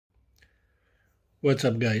What's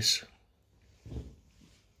up, guys?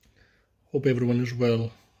 Hope everyone is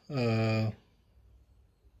well. Would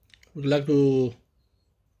like to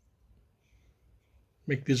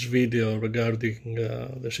make this video regarding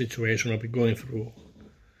the situation I've been going through.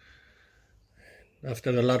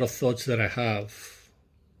 After a lot of thoughts that I have,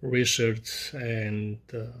 research and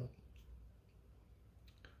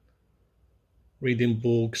reading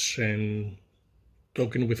books and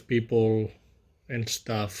talking with people and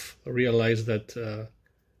stuff, I realized that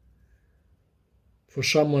for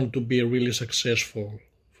someone to be really successful,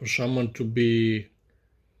 for someone to be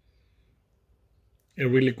a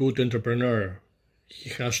really good entrepreneur, he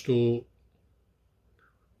has to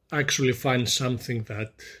actually find something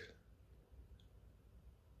that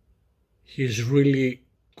he's really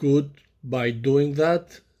good by doing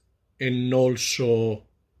that and also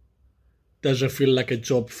doesn't feel like a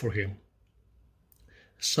job for him.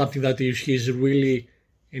 Something that he's really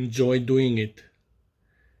enjoy doing it.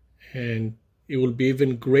 And it will be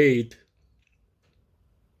even great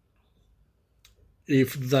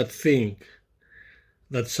if that thing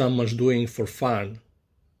that someone's doing for fun,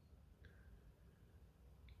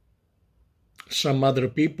 some other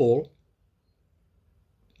people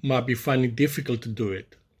might be finding it difficult to do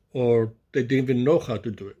it, or they don't even know how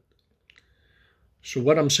to do it. So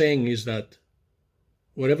what I'm saying is that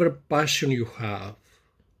whatever passion you have,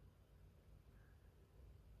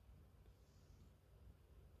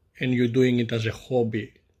 and you're doing it as a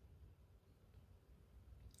hobby,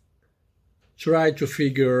 try to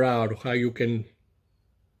figure out how you can,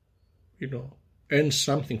 earn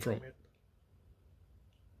something from it.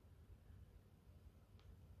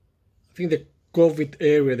 I think the COVID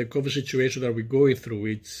area, the COVID situation that we're going through,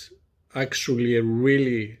 it's actually a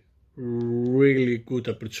really, really good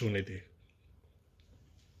opportunity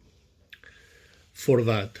for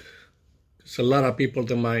that. There's a lot of people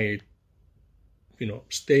that might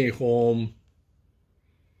stay home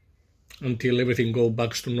until everything goes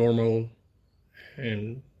back to normal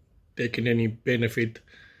and taking any benefit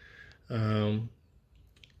from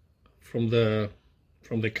the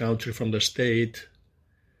country, from the state.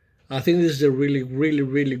 I think this is a really, really,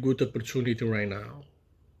 really good opportunity right now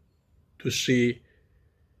to see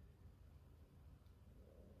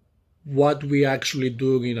what we actually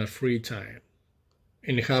do in our free time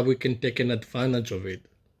and how we can take an advantage of it.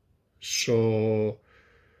 So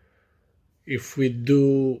if we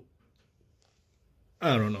do,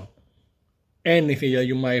 anything that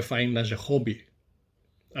you might find as a hobby,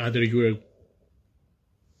 either you're a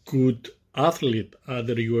good athlete,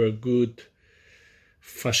 either you're a good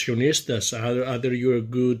fashionista, either you're a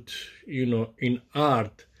good, in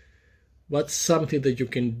art, what's something that you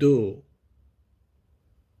can do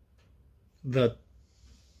that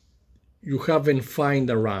you haven't found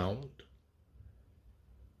around,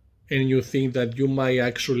 and you think that you might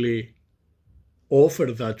actually offer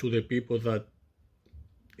that to the people that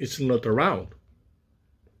it's not around.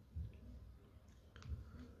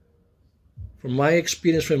 From my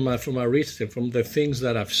experience, from my research, from the things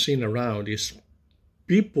that I've seen around, is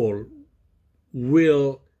people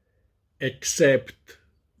will accept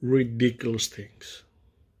ridiculous things.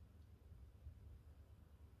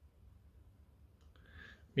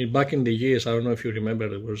 I mean, back in the years, I don't know if you remember,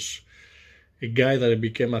 there was a guy that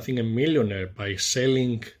became, I think, a millionaire by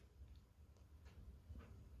selling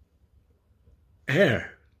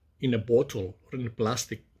air in a bottle or in a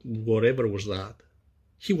plastic, whatever was that.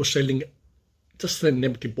 He was selling just an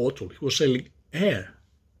empty bottle. He was selling air.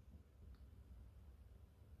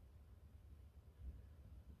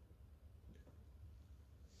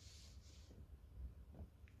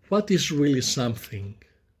 What is really something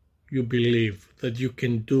you believe that you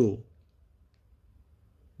can do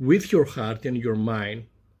with your heart and your mind?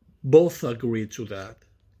 Both agree to that,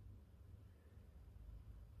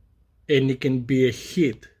 and it can be a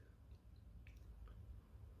hit.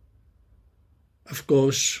 Of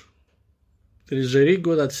course, there is very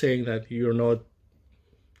good at saying that you're not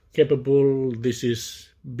capable, this is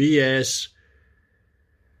BS,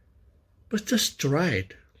 but just try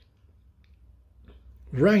it.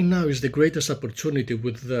 Right now is the greatest opportunity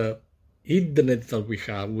with the internet that we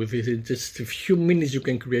have. With it, in just a few minutes, you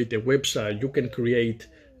can create a website, you can create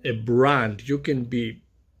a brand, you can be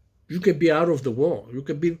out of the world, you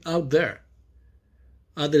can be out there.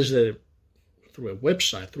 Others through a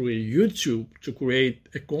website, through a YouTube, to create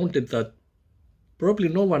a content that probably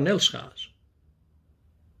no one else has.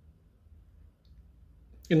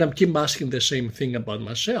 And I'm keep asking the same thing about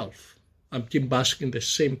myself. I'm keep asking the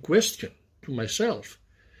same question to myself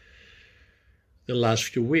the last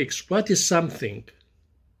few weeks. What is something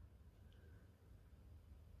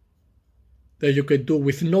that you can do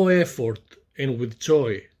with no effort and with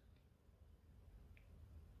joy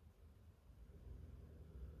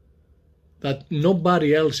that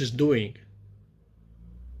nobody else is doing.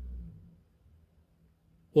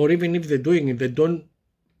 Or even if they're doing it, they don't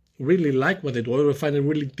really like what they do, or find it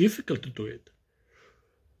really difficult to do it.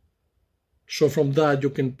 So from that, you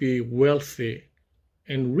can be wealthy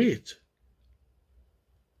and rich.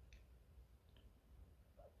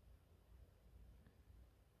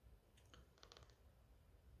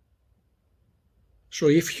 So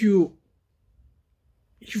if you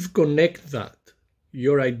connect that,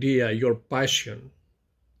 your idea, your passion,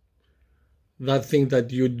 that thing that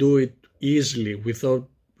you do it easily without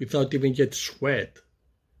even get sweat,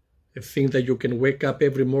 a thing that you can wake up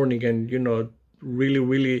every morning and, really,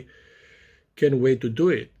 really can't wait to do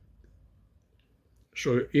it.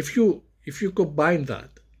 So if you combine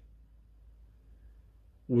that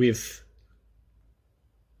with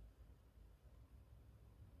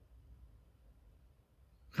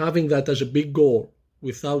having that as a big goal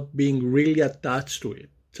without being really attached to it,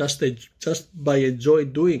 just by enjoy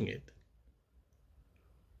doing it,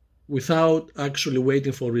 without actually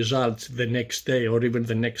waiting for results the next day or even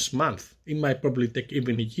the next month. It might probably take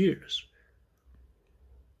even years.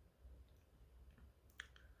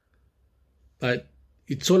 But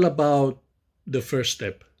it's all about the first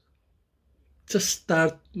step. Just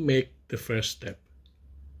make the first step.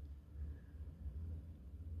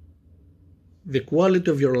 The quality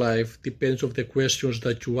of your life depends on the questions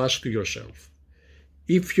that you ask to yourself.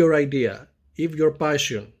 If your idea, if your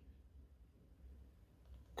passion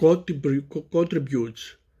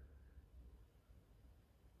contributes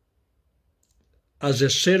as a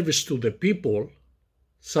service to the people,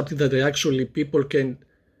 something that actually people can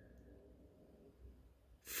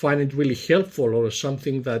find it really helpful, or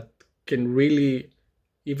something that can really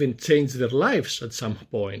even change their lives at some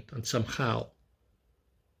point and somehow.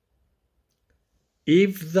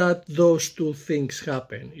 If those two things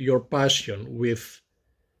happen, your passion with,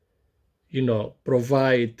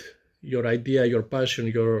 provide your idea, your passion,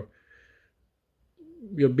 your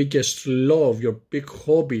biggest love, your big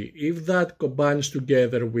hobby, if that combines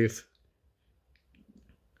together with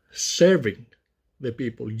serving the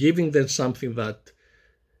people, giving them something that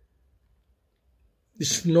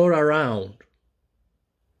is not around,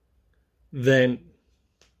 then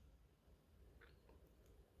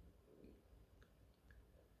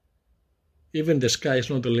even the sky is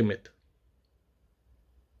not the limit.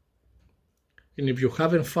 And if you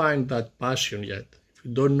haven't found that passion yet, if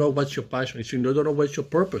you don't know what your passion is, you don't know what your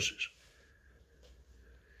purpose is,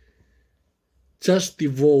 just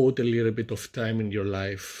devote a little bit of time in your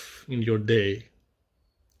life, in your day,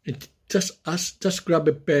 and just grab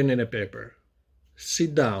a pen and a paper,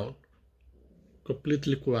 sit down,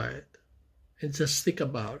 completely quiet, and just think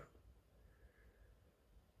about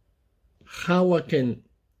how I can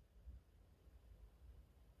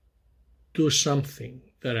do something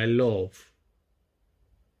that I love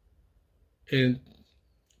and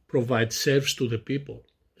provide service to the people.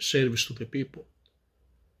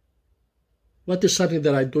 What is something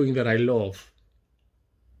that I'm doing that I love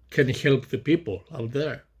can help the people out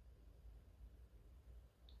there?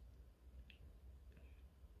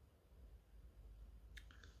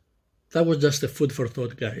 That was just a food for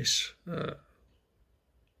thought, guys.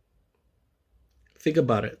 Think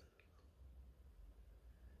about it.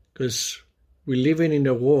 Because we're living in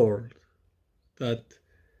a world that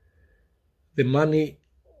the money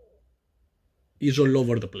is all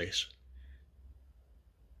over the place.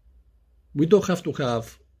 We don't have to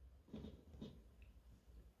have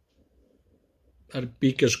our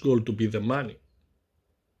biggest goal to be the money.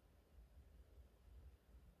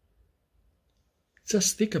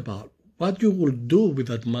 Just think about what you will do with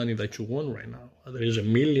that money that you want right now. Whether it's $1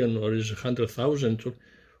 million or it's 100,000,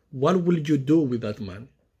 what will you do with that money?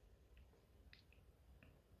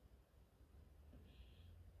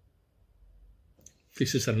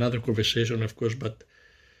 This is another conversation, of course, but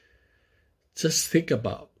just think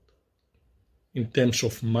about, in terms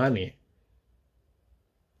of money,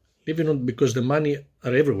 living on, because the money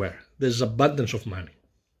are everywhere. There's abundance of money.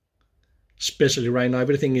 Especially right now,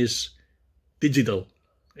 everything is digital.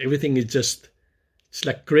 Everything is it's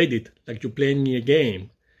like credit, like you're playing a game,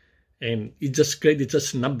 and it's just credit,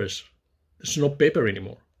 just numbers. There's no paper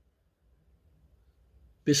anymore.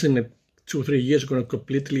 This in 2 or 3 years is going to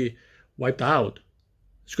completely wipe out.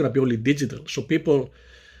 It's going to be only digital. So people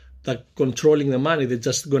that controlling the money, they're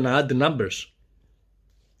just going to add the numbers.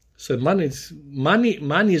 So money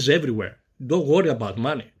is everywhere. Don't worry about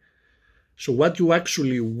money. So what you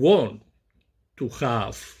actually want to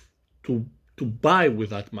have, to buy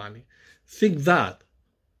with that money, think that,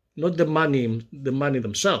 not the money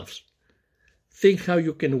themselves. think how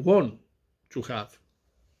you can want to have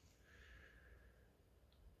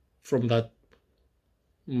from that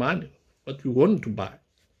money, what you want to buy.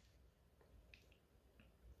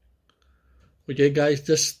 Okay, guys,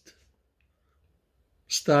 just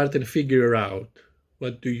start and figure out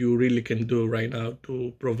what do you really can do right now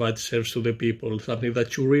to provide service to the people, something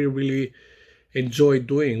that you really, really enjoy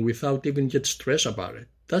doing without even get stressed about it.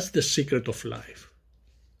 That's the secret of life.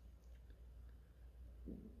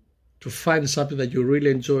 To find something that you're really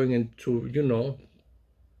enjoying and to, you know,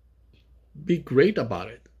 be great about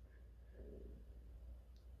it.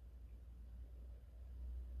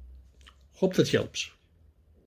 Hope that helps.